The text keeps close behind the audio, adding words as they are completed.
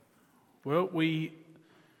Well, we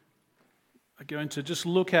are going to just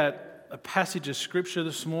look at a passage of Scripture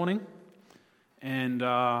this morning. And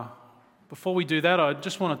before we do that, I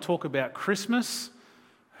just want to talk about Christmas.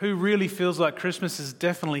 Who really feels like Christmas is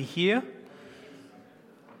definitely here?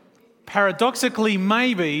 Paradoxically,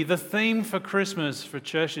 maybe the theme for Christmas for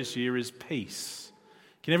church this year is peace.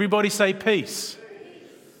 Can everybody say peace?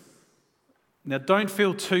 Now, don't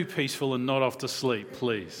feel too peaceful and nod off to sleep,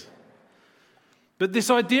 please. But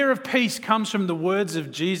this idea of peace comes from the words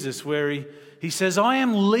of Jesus where he says, I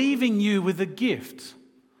am leaving you with a gift,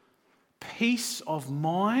 peace of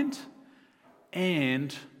mind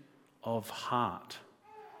and of heart.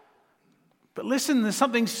 But listen, there's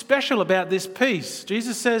something special about this peace.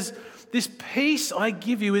 Jesus says, this peace I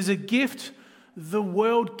give you is a gift the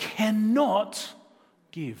world cannot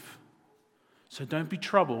give. So don't be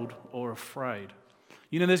troubled or afraid.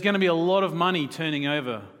 You know, there's going to be a lot of money turning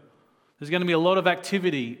over. There's going to be a lot of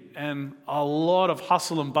activity and a lot of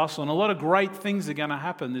hustle and bustle, and a lot of great things are going to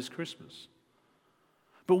happen this Christmas.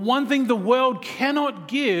 But one thing the world cannot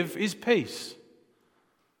give is peace.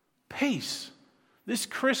 Peace. This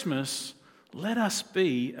Christmas, let us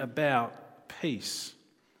be about peace.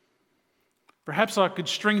 Perhaps I could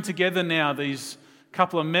string together now these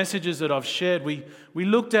couple of messages that I've shared. We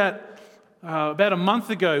looked at about a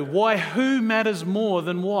month ago, who matters more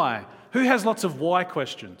than why? Who has lots of why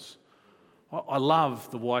questions? I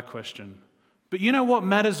love the why question. But you know what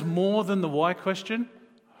matters more than the why question?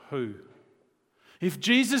 Who. If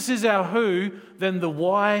Jesus is our who, then the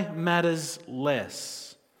why matters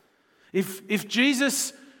less. If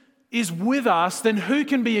Jesus is with us, then who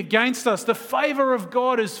can be against us? The favor of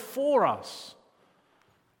God is for us.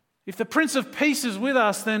 If the Prince of Peace is with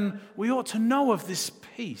us, then we ought to know of this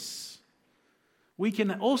peace. We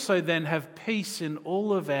can also then have peace in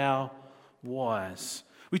all of our whys.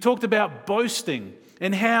 We talked about boasting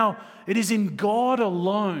and how it is in God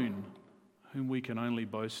alone whom we can only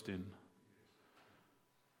boast in.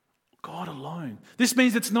 God alone. This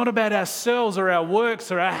means it's not about ourselves or our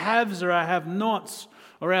works or our haves or our have-nots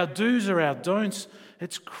or our do's or our don'ts.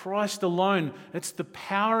 It's Christ alone. It's the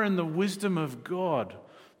power and the wisdom of God,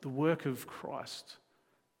 the work of Christ.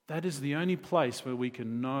 That is the only place where we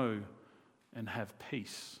can know and have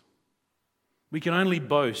peace. We can only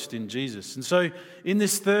boast in Jesus. And so in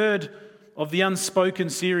this third of the unspoken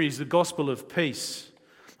series, the Gospel of Peace,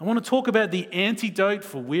 I want to talk about the antidote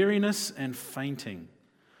for weariness and fainting.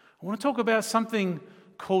 I want to talk about something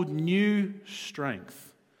called new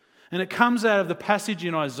strength. And it comes out of the passage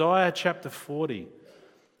in Isaiah chapter 40.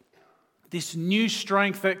 This new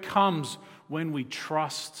strength that comes when we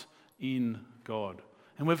trust in God.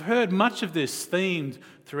 And we've heard much of this themed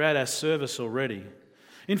throughout our service already.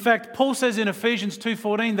 In fact, Paul says in Ephesians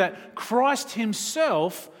 2:14 that Christ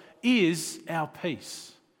himself is our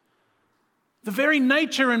peace. The very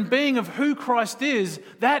nature and being of who Christ is,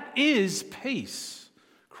 that is peace.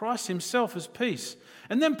 Christ himself is peace.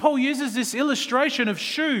 And then Paul uses this illustration of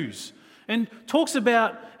shoes and talks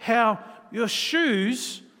about how your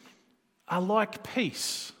shoes are like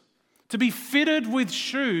peace. To be fitted with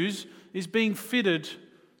shoes is being fitted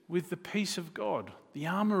with the peace of God, the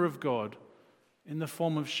armor of God, in the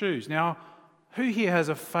form of shoes. Now, who here has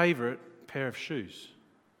a favorite pair of shoes?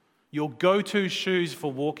 Your go-to shoes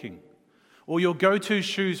for walking, or your go-to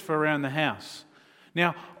shoes for around the house.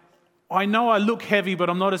 Now, I know I look heavy, but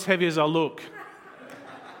I'm not as heavy as I look.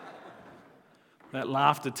 That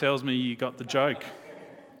laughter tells me you got the joke.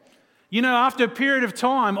 You know, after a period of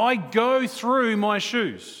time, I go through my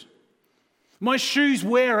shoes. My shoes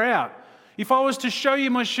wear out. If I was to show you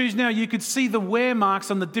my shoes now, you could see the wear marks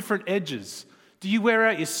on the different edges. Do you wear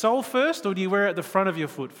out your sole first, or do you wear out the front of your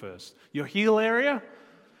foot first? Your heel area?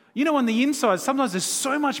 You know, on the inside, sometimes there's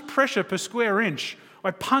so much pressure per square inch. I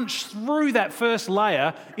punch through that first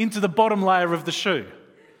layer into the bottom layer of the shoe.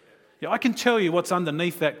 Yeah, I can tell you what's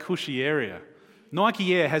underneath that cushy area.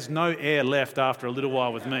 Nike Air has no air left after a little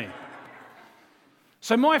while with me.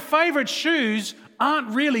 So my favourite shoes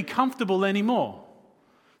aren't really comfortable anymore.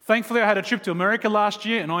 Thankfully, I had a trip to America last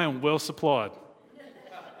year and I am well supplied.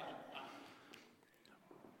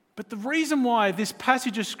 But the reason why this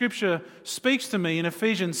passage of Scripture speaks to me in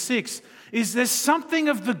Ephesians 6 is there's something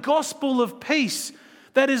of the gospel of peace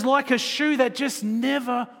that is like a shoe that just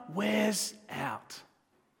never wears out.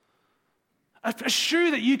 A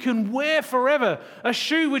shoe that you can wear forever. A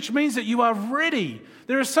shoe which means that you are ready.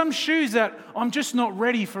 There are some shoes that I'm just not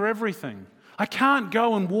ready for everything. I can't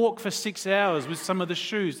go and walk for 6 hours with some of the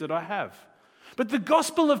shoes that I have. But the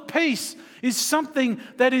gospel of peace is something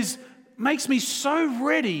that makes me so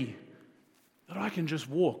ready that I can just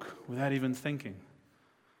walk without even thinking.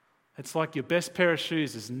 It's like your best pair of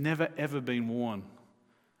shoes has never, ever been worn.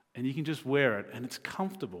 And you can just wear it, and it's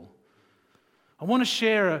comfortable. I want to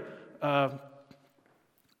share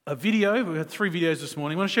a video. We had 3 videos this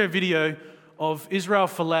morning. I want to share a video of Israel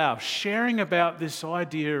Folau sharing about this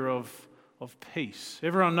idea of peace.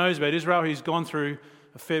 Everyone knows about Israel. He's gone through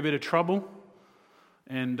a fair bit of trouble.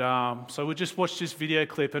 And so we'll just watch this video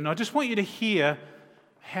clip. And I just want you to hear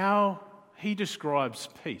how he describes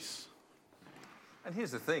peace. And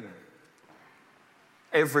here's the thing.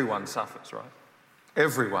 Everyone suffers, right?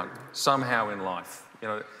 Everyone, somehow in life.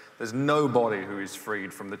 There's nobody who is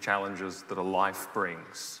freed from the challenges that a life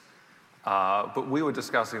brings. But we were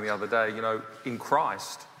discussing the other day, in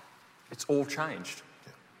Christ, it's all changed.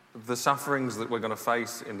 The sufferings that we're going to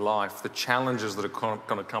face in life, the challenges that are going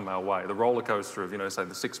to come our way, the roller coaster of, say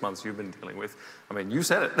the 6 months you've been dealing with. I mean, you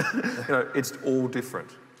said it. It's all different.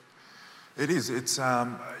 It is. It's,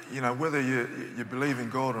 whether you believe in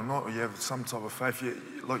God or not, or you have some type of faith,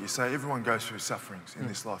 like you say, everyone goes through sufferings in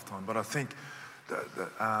this lifetime. But I think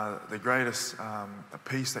the greatest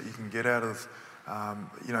peace that you can get out of,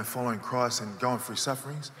 following Christ and going through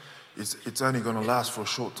sufferings, it's only going to last for a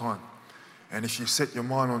short time. And if you set your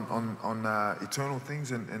mind on eternal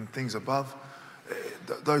things and things above,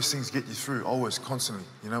 those things get you through always, constantly,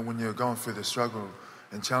 when you're going through the struggle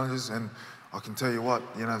and challenges. And I can tell you what,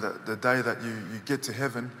 the day that you get to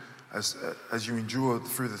heaven, as you endure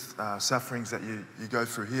through the sufferings that you go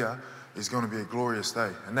through here, is going to be a glorious day.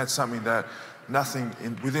 And that's something that nothing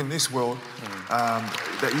within this world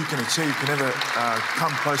that you can achieve can ever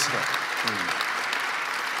come close to that.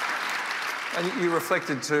 And you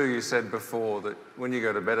reflected too, you said before, that when you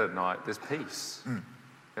go to bed at night, there's peace.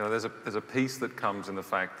 There's a peace that comes in the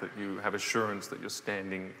fact that you have assurance that you're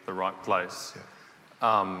standing the right place.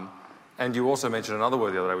 Yeah. And you also mentioned another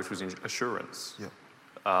word the other day, which was assurance. Yeah.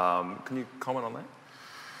 Can you comment on that?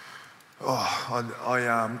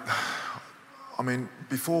 I mean,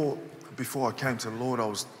 before I came to the Lord, I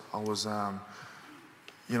was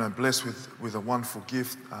blessed with a wonderful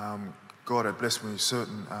gift. God had blessed me with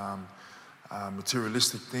certain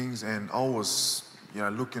materialistic things, and I was,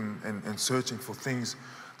 looking and searching for things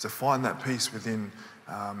to find that peace within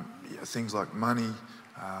things like money,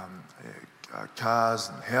 cars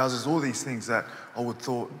and houses, all these things that I would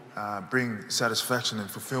thought bring satisfaction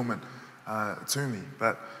and fulfillment to me.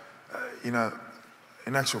 But in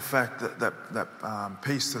actual fact, that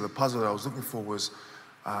piece to the puzzle that I was looking for was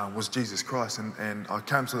Jesus Christ, and I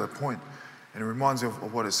came to that point, and it reminds me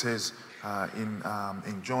of what it says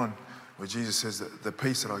in John, where Jesus says that the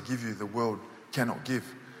peace that I give you, the world cannot give.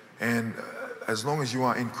 And as long as you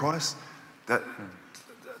are in Christ,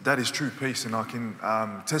 that is true peace, and I can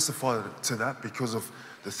testify to that because of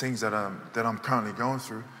the things that I'm currently going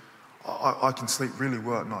through. I can sleep really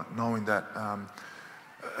well at night, knowing that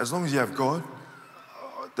as long as you have God,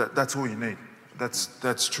 that's all you need.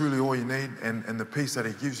 That's truly all you need, and the peace that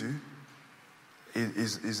He gives you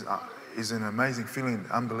is an amazing feeling,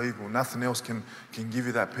 unbelievable. Nothing else can give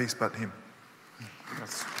you that peace but Him.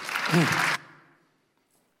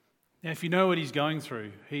 Now, if you know what he's going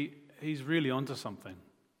through, he's really onto something.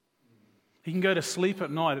 He can go to sleep at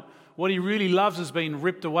night. What he really loves has been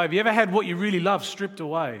ripped away. Have you ever had what you really love stripped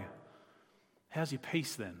away? How's your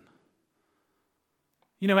peace then?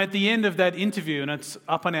 At the end of that interview, and it's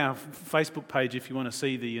up on our Facebook page if you want to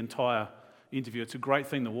see the entire interview, it's a great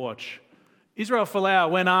thing to watch. Israel Folau,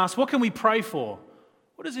 when asked, what can we pray for?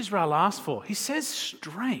 What does Israel ask for? He says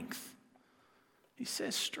strength. He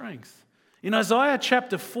says strength. In Isaiah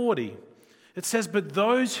chapter 40, it says, but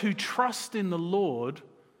those who trust in the Lord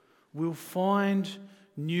will find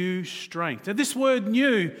new strength. Now, this word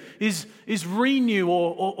new is renew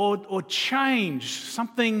or change,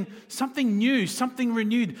 something new, something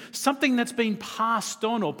renewed, something that's been passed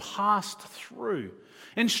on or passed through.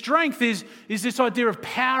 And strength is this idea of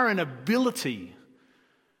power and ability.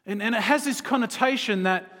 And it has this connotation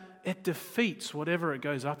that it defeats whatever it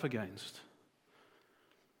goes up against.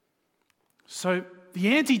 So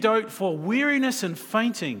the antidote for weariness and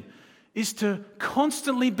fainting is to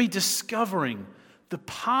constantly be discovering the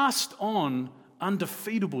passed on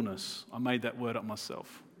undefeatableness. I made that word up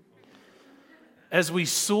myself. As we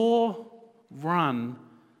soar, run,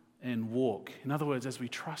 and walk. In other words, as we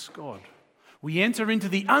trust God, we enter into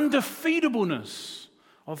the undefeatableness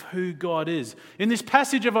of who God is. In this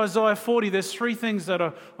passage of Isaiah 40, there's 3 things that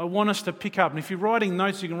I want us to pick up. And if you're writing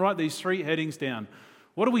notes, you can write these 3 headings down.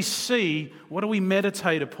 What do we see? What do we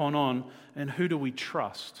meditate upon on? And who do we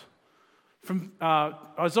trust? From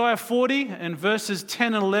Isaiah 40 and verses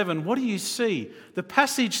 10 and 11, what do you see? The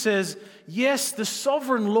passage says, yes, the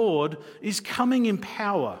sovereign Lord is coming in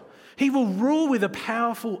power. He will rule with a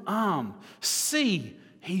powerful arm. See,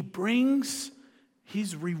 he brings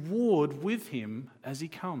his reward with him as he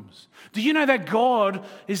comes. Do you know that God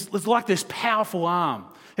is like this powerful arm?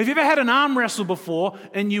 Have you ever had an arm wrestle before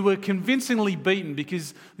and you were convincingly beaten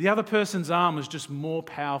because the other person's arm was just more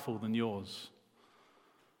powerful than yours?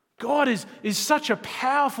 God is such a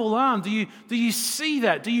powerful arm. Do you see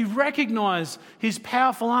that? Do you recognize his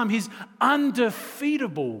powerful arm, his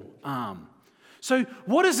undefeatable arm? So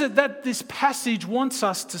what is it that this passage wants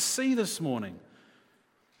us to see this morning?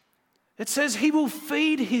 It says he will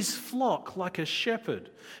feed his flock like a shepherd.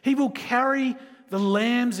 He will carry the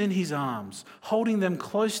lambs in his arms, holding them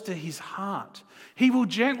close to his heart. He will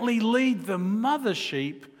gently lead the mother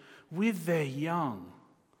sheep with their young.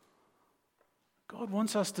 God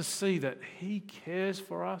wants us to see that he cares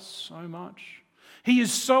for us so much. He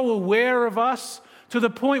is so aware of us to the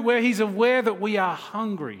point where he's aware that we are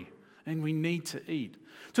hungry and we need to eat.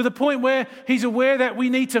 To the point where he's aware that we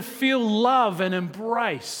need to feel love and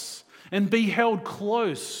embrace and be held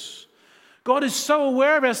close. God is so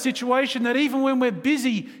aware of our situation that even when we're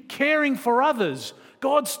busy caring for others,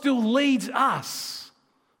 God still leads us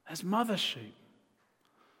as mother sheep.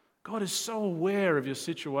 God is so aware of your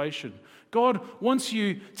situation. God wants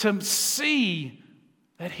you to see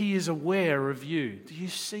that he is aware of you. Do you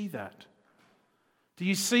see that? Do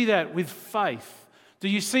you see that with faith? Do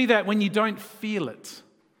you see that when you don't feel it?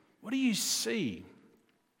 What do you see?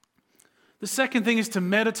 The second thing is to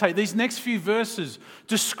meditate. These next few verses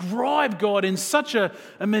describe God in such a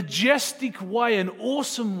majestic way, an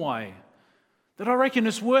awesome way, that I reckon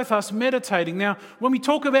it's worth us meditating. Now, when we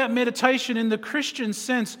talk about meditation in the Christian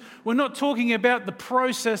sense, we're not talking about the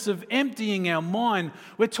process of emptying our mind.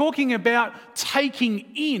 We're talking about taking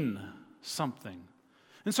in something.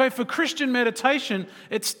 And so for Christian meditation,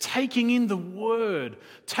 it's taking in the Word,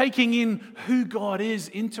 taking in who God is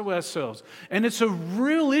into ourselves. And it's a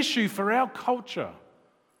real issue for our culture,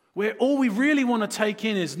 where all we really want to take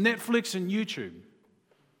in is Netflix and YouTube.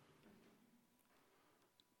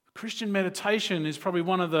 Christian meditation is probably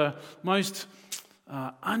one of the most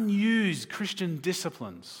unused Christian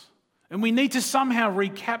disciplines. And we need to somehow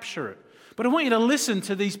recapture it. But I want you to listen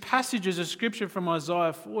to these passages of Scripture from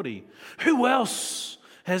Isaiah 40. Who else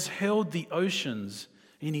has held the oceans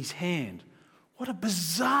in his hand? What a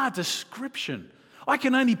bizarre description. I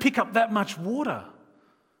can only pick up that much water.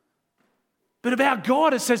 But about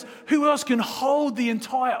God it says, who else can hold the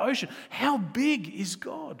entire ocean? How big is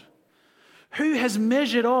God? Who has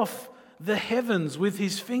measured off the heavens with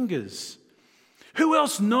his fingers? Who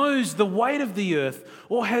else knows the weight of the earth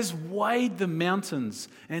or has weighed the mountains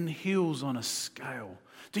and hills on a scale?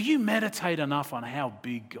 Do you meditate enough on how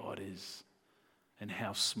big God is and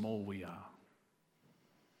how small we are?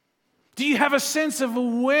 Do you have a sense of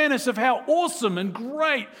awareness of how awesome and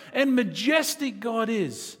great and majestic God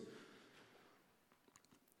is?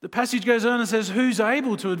 The passage goes on and says, who's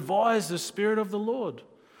able to advise the Spirit of the Lord?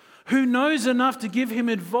 Who knows enough to give him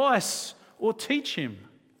advice or teach him?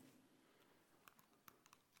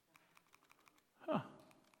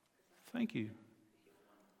 Thank you.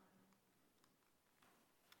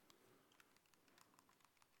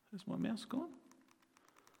 Has my mouse gone?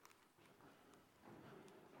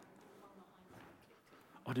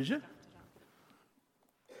 Oh, did you?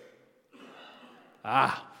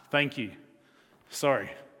 Thank you.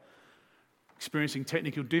 Sorry. Experiencing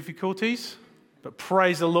technical difficulties, but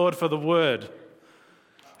praise the Lord for the word.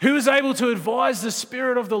 Who is able to advise the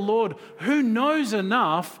Spirit of the Lord? Who knows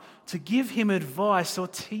enough to give him advice or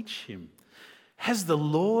teach him? Has the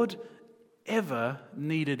Lord ever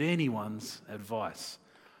needed anyone's advice?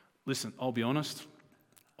 Listen, I'll be honest,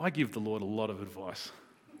 I give the Lord a lot of advice.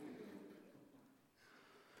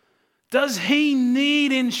 Does he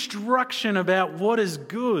need instruction about what is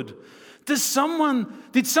good? Did someone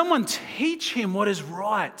teach him what is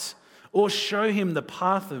right or show him the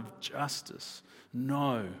path of justice?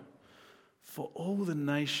 No, for all the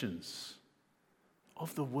nations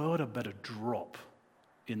of the world are but a drop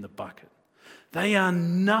in the bucket. They are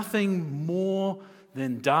nothing more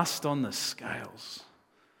than dust on the scales.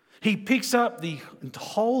 He picks up the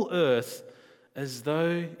whole earth as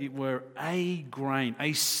though it were a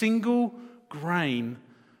single grain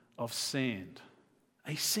of sand.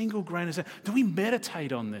 A single grain of sand. Do we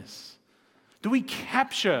meditate on this? Do we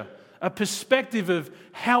capture a perspective of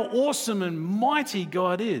how awesome and mighty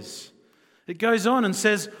God is? It goes on and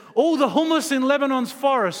says, all the hummus in Lebanon's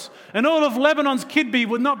forests and all of Lebanon's kidbee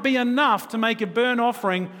would not be enough to make a burnt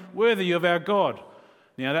offering worthy of our God.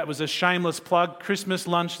 Now that was a shameless plug. Christmas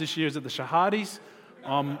lunch this year is at the Shahadis.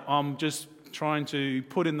 I'm just trying to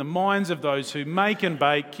put in the minds of those who make and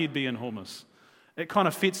bake kidbee and hummus. It kind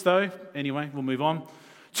of fits though. Anyway, we'll move on.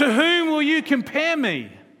 To whom will you compare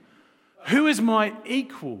me? Who is my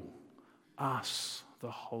equal? Us,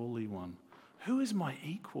 the Holy One. Who is my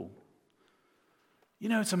equal? You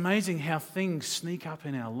know, it's amazing how things sneak up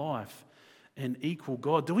in our life and equal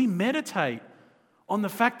God. Do we meditate on the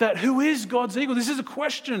fact that who is God's equal? This is a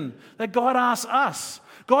question that God asks us.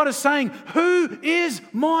 God is saying, who is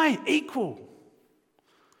my equal?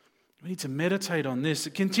 We need to meditate on this.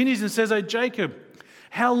 It continues and says, "O Jacob,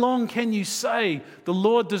 how long can you say the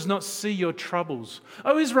Lord does not see your troubles?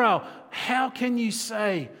 O Israel, how can you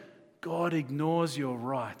say God ignores your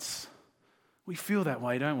rights?" We feel that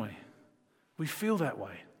way, don't we? We feel that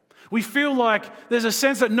way. We feel like there's a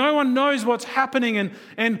sense that no one knows what's happening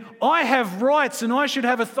and I have rights and I should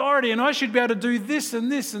have authority and I should be able to do this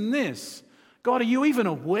and this and this. God, are you even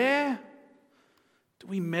aware? Do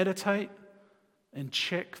we meditate and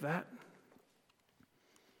check that?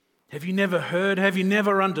 Have you never heard? Have you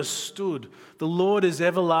never understood? The Lord is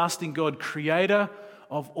everlasting God, creator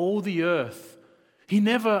of all the earth. He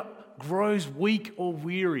never grows weak or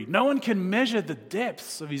weary. No one can measure the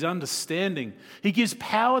depths of his understanding. He gives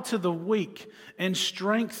power to the weak and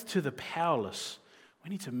strength to the powerless. We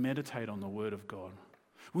need to meditate on the word of God.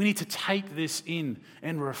 We need to take this in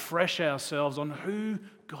and refresh ourselves on who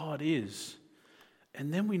God is.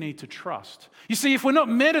 And then we need to trust. You see, if we're not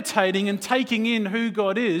meditating and taking in who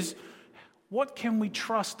God is, what can we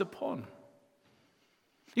trust upon?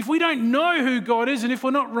 If we don't know who God is and if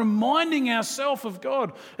we're not reminding ourselves of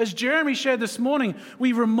God, as Jeremy shared this morning,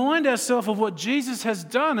 we remind ourselves of what Jesus has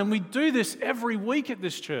done, and we do this every week at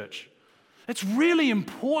this church. It's really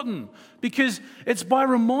important because it's by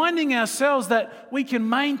reminding ourselves that we can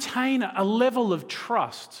maintain a level of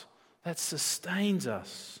trust that sustains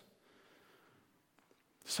us.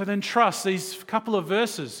 So then trust, these couple of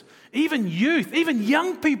verses. Even youth, even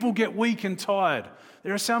young people get weak and tired.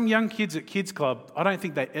 There are some young kids at Kids Club, I don't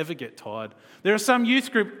think they ever get tired. There are some youth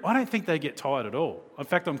group, I don't think they get tired at all. In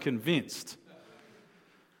fact, I'm convinced.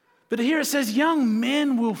 But here it says, young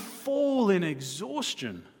men will fall in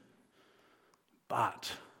exhaustion.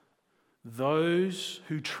 But those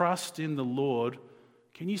who trust in the Lord,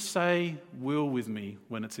 can you say will with me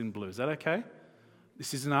when it's in blue? Is that okay?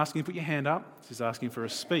 This isn't asking you to put your hand up. This is asking for a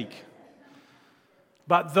speak.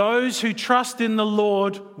 But those who trust in the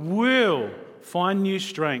Lord will find new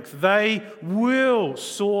strength. They will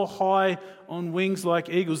soar high on wings like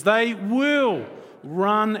eagles. They will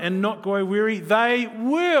run and not grow weary. They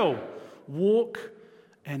will walk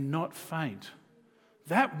and not faint.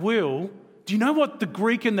 That will, do you know what the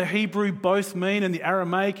Greek and the Hebrew both mean, and the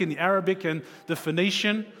Aramaic and the Arabic and the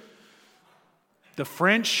Phoenician, the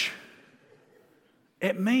French?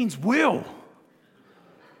 It means will.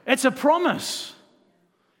 It's a promise.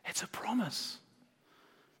 It's a promise.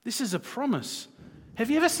 This is a promise. Have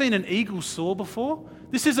you ever seen an eagle soar before?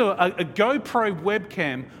 This is a GoPro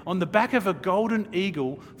webcam on the back of a golden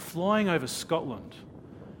eagle flying over Scotland.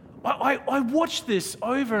 I watch this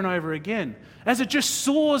over and over again as it just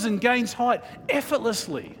soars and gains height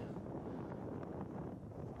effortlessly.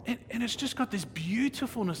 And it's just got this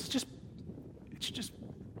beautifulness. It's just,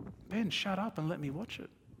 Ben, shut up and let me watch it.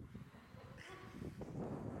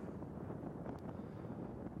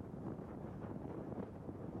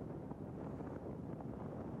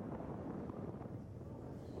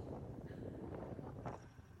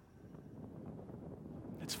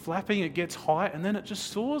 It's flapping, it gets height, and then it just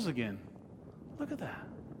soars again. Look at that.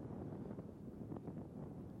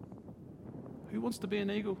 Who wants to be an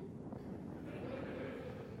eagle?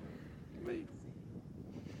 Me.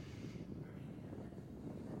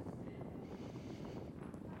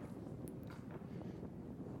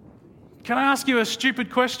 Can I ask you a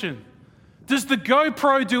stupid question? Does the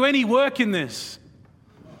GoPro do any work in this?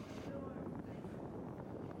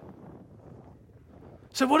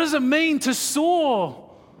 So what does it mean to soar?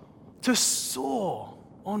 To soar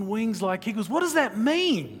on wings like eagles. What does that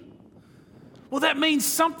mean? Well, that means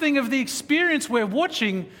something of the experience we're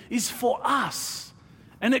watching is for us.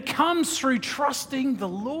 And it comes through trusting the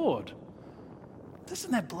Lord.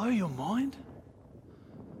 Doesn't that blow your mind?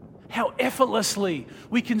 How effortlessly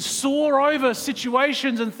we can soar over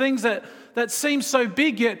situations and things that seem so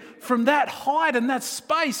big, yet from that height and that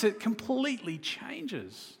space, it completely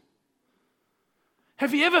changes.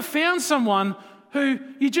 Have you ever found someone who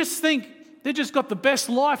you just think they've just got the best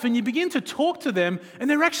life, and you begin to talk to them and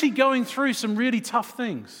they're actually going through some really tough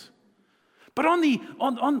things? But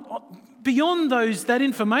beyond that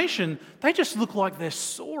information, they just look like they're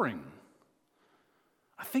soaring.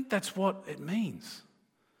 I think that's what it means,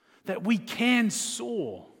 that we can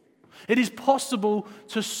soar. It is possible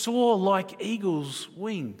to soar like eagles'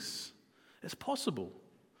 wings. It's possible.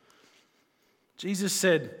 Jesus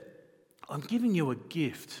said, I'm giving you a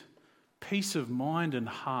gift, peace of mind and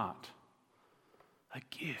heart. A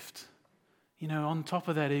gift. You know, on top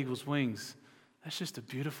of that eagle's wings, that's just a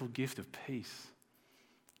beautiful gift of peace.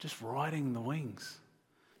 Just riding the wings.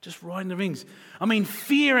 Just riding the wings. I mean,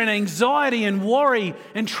 fear and anxiety and worry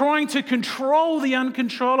and trying to control the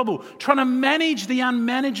uncontrollable, trying to manage the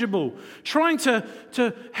unmanageable, trying to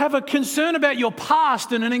have a concern about your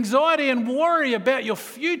past and an anxiety and worry about your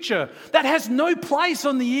future. That has no place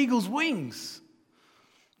on the eagle's wings.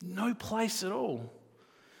 No place at all.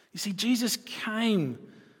 You see, Jesus came,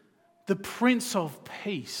 the Prince of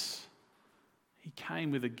Peace. He came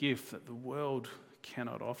with a gift that the world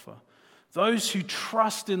cannot offer. Those who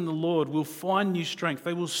trust in the Lord will find new strength.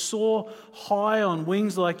 They will soar high on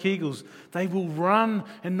wings like eagles. They will run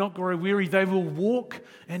and not grow weary. They will walk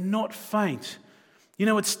and not faint. You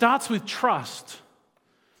know, it starts with trust.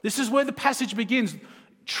 This is where the passage begins.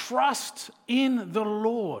 Trust in the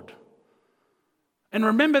Lord. And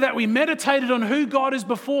remember that we meditated on who God is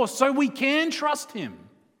before, so we can trust Him.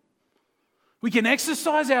 We can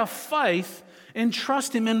exercise our faith and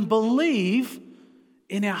trust Him and believe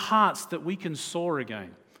in our hearts that we can soar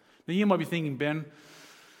again. Now you might be thinking, Ben,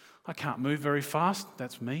 I can't move very fast.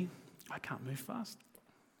 That's me. I can't move fast.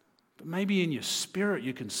 But maybe in your spirit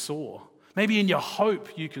you can soar. Maybe in your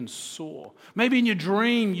hope you can soar. Maybe in your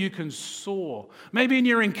dream you can soar. Maybe in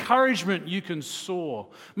your encouragement you can soar.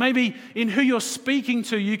 Maybe in who you're speaking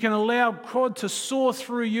to you can allow God to soar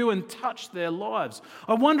through you and touch their lives.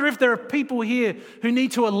 I wonder if there are people here who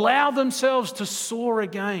need to allow themselves to soar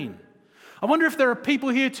again. I wonder if there are people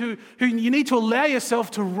here who you need to allow yourself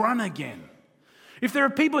to run again. If there are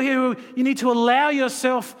people here who you need to allow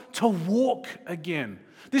yourself to walk again.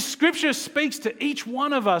 This scripture speaks to each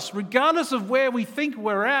one of us, regardless of where we think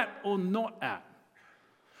we're at or not at.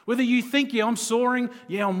 Whether you think, yeah, I'm soaring,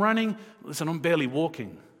 yeah, I'm running, listen, I'm barely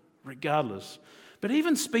walking, regardless. But it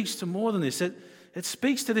even speaks to more than this. It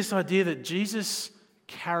speaks to this idea that Jesus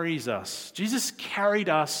carries us. Jesus carried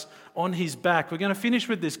us on His back. We're going to finish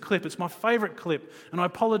with this clip. It's my favorite clip, and I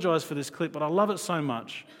apologize for this clip, but I love it so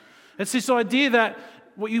much. It's this idea that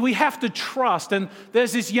we have to trust, and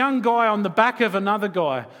there's this young guy on the back of another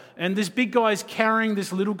guy, and this big guy is carrying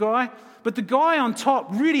this little guy, but the guy on top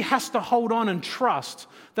really has to hold on and trust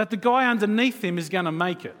that the guy underneath him is going to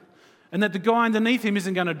make it, and that the guy underneath him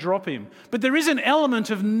isn't going to drop him. But there is an element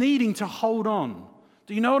of needing to hold on.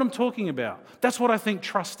 Do you know what I'm talking about? That's what I think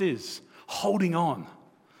trust is, holding on.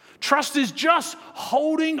 Trust is just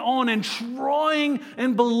holding on and trying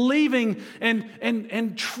and believing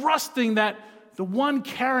and trusting that the one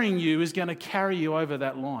carrying you is going to carry you over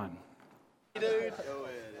that line. Dude.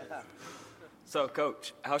 So,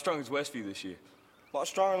 Coach, how strong is Westview this year? A lot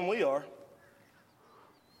stronger than we are.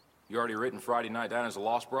 You already written Friday night down as a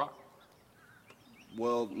loss, Brock?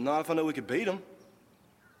 Well, not if I know we could beat them.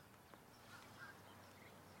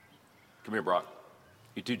 Come here, Brock.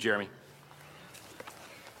 You too, Jeremy.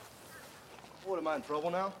 What, am I in trouble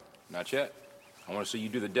now? Not yet. I want to see you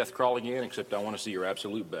do the death crawl again, except I want to see your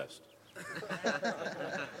absolute best.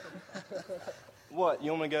 What,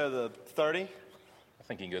 you want me to go to the 30? I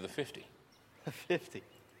think you can go to the 50. 50.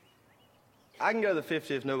 I can go to the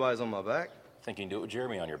 50 if nobody's on my back. I think you can do it with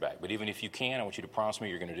Jeremy on your back. But even if you can, I want you to promise me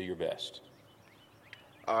you're going to do your best.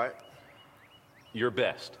 All right. Your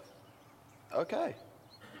best. Okay.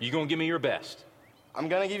 You going to give me your best? I'm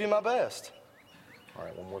going to give you my best. All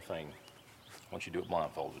right, one more thing. I want you to do it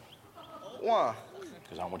blindfolded. Why?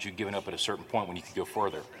 Because I don't want you giving up at a certain point when you could go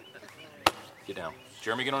further. Get down.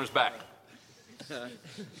 Jeremy, get on his back. Now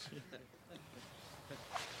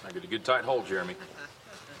get a good tight hold, Jeremy.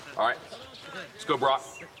 All right, let's go, Brock.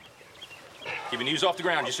 Keep your knees off the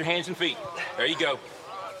ground, just your hands and feet. There you go.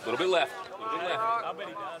 A little bit left. A little bit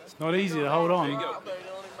left. It's not easy to hold on. There you go.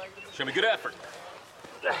 Show me good effort.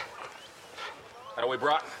 That way,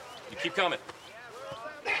 Brock. You keep coming.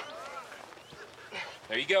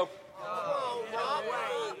 There you go.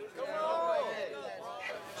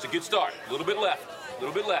 It's a good start. A little bit left. A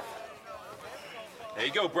little bit left. There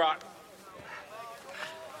you go, Brock.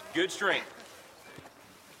 Good strength.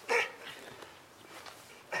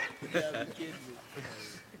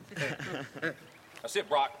 That's it,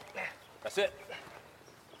 Brock. That's it.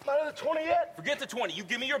 Not at the 20 yet? Forget the 20. You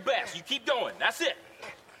give me your best. You keep going. That's it.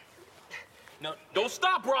 No, don't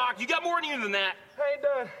stop, Brock. You got more in you than that. I ain't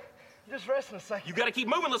done. Just resting a second. You got to keep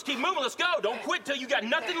moving. Let's keep moving. Let's go. Don't quit till you got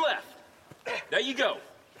nothing left. There you go.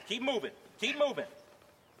 Keep moving. Keep moving.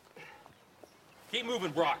 Keep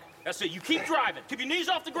moving, Brock. That's it. You keep driving. Keep your knees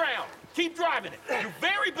off the ground. Keep driving it. Your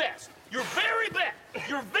very best. Your very best.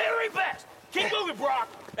 Your very best. Keep moving, Brock.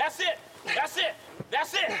 That's it. That's it.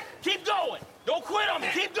 That's it. Keep going. Don't quit on me.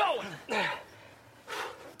 Keep going.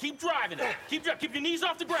 Keep driving it. Keep your knees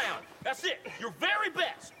off the ground. That's it. Your very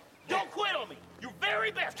best. Don't quit on me. Your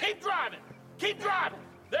very best. Keep driving. Keep driving.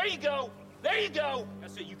 There you go. There you go.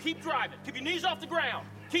 That's it. You keep driving. Keep your knees off the ground.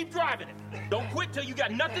 Keep driving it. Don't quit till you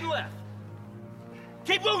got nothing left.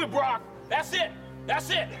 Keep moving, Brock. That's it. That's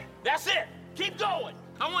it. That's it. Keep going.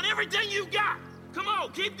 I want everything you got. Come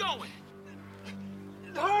on, keep going.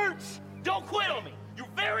 It hurts. Don't quit on me. Your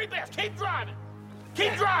very best. Keep driving.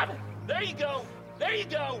 Keep driving. There you go. There you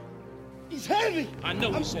go. He's heavy. I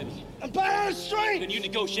know he's heavy. I'm bad out of strength. Then you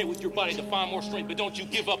negotiate with your body to find more strength, but don't you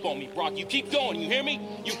give up on me, Brock. You keep going, you hear me?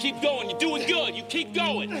 You keep going. You're doing good. You keep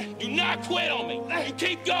going. Do not quit on me. You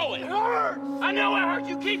keep going. It hurts. I know it hurts.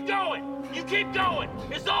 You keep going. You keep going.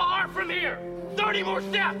 It's all hard from here. 30 more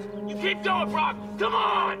steps. You keep going, Brock. Come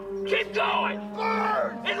on. Keep going.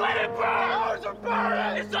 Burn. And let it burn. Ours are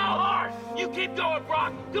burning. It's all hard. You keep going,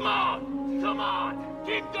 Brock. Come on. Come on.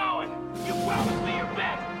 Keep going. You promised me your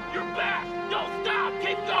best. Your best. Don't stop.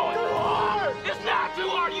 Keep going. Too hard. It's not too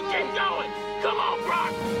hard. You keep going. Come on,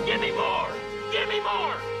 Brock. Give me more. Give me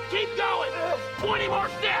more. Keep going. 20 more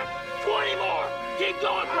steps. 20 more. Keep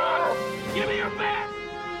going, Brock. Give me your best.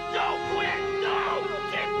 Don't quit. No.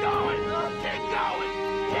 Keep going. Keep going.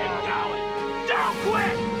 Keep going. Don't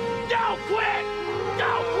quit. Don't quit.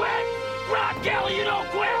 Don't quit. Brock Kelly, you don't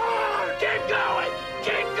quit. Keep going.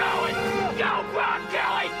 Keep going. Go, Brock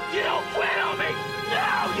Kelly. You don't quit on me.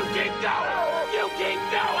 No, you keep going. You keep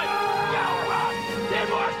going. Go, Brock. 10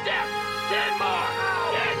 more steps. 10 more.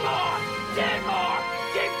 10 more. 10 more.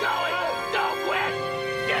 Keep going. Don't quit.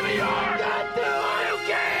 Give me yours. You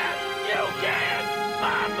can. You can.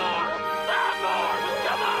 5 more. 5 more.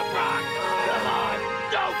 Come on, Brock. Come on.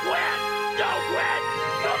 Don't quit. Don't quit.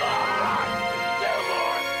 Come on, Brock. 2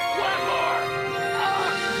 more. 1 more.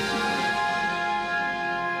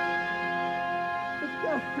 Let's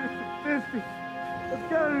go to 50. Let's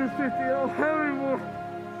go to 50. I don't have any more.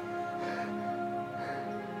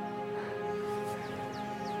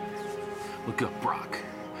 Look up, Brock.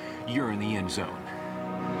 You're in the end zone.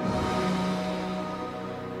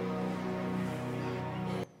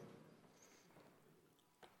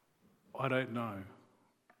 I don't know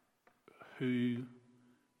who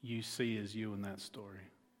you see as you in that story.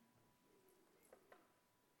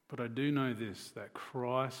 But I do know this, that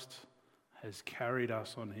Christ has carried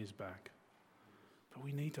us on his back. But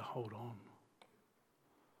we need to hold on.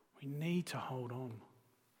 We need to hold on.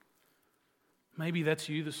 Maybe that's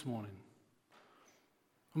you this morning.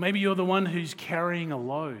 Or maybe you're the one who's carrying a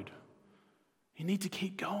load. You need to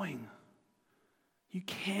keep going. You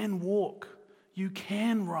can walk. You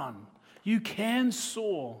can run. You can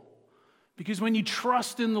soar. Because when you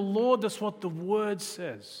trust in the Lord, that's what the word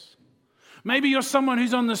says. Maybe you're someone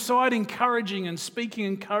who's on the side encouraging and speaking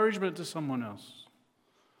encouragement to someone else.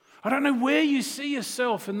 I don't know where you see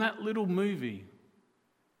yourself in that little movie.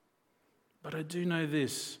 But I do know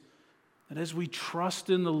this, that as we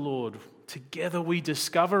trust in the Lord, together we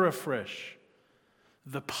discover afresh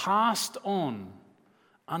the passed on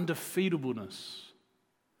undefeatableness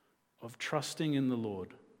of trusting in the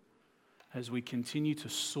Lord as we continue to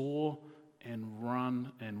soar and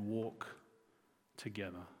run and walk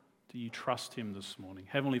together. Do you trust him this morning?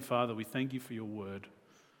 Heavenly Father, we thank you for your word.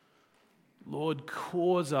 Lord,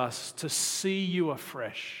 cause us to see you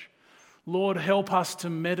afresh. Lord, help us to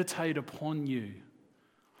meditate upon you.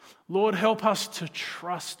 Lord, help us to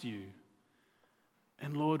trust you.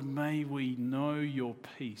 And Lord, may we know your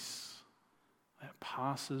peace that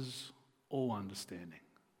passes all understanding.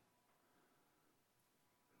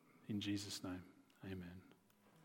 In Jesus' name, amen.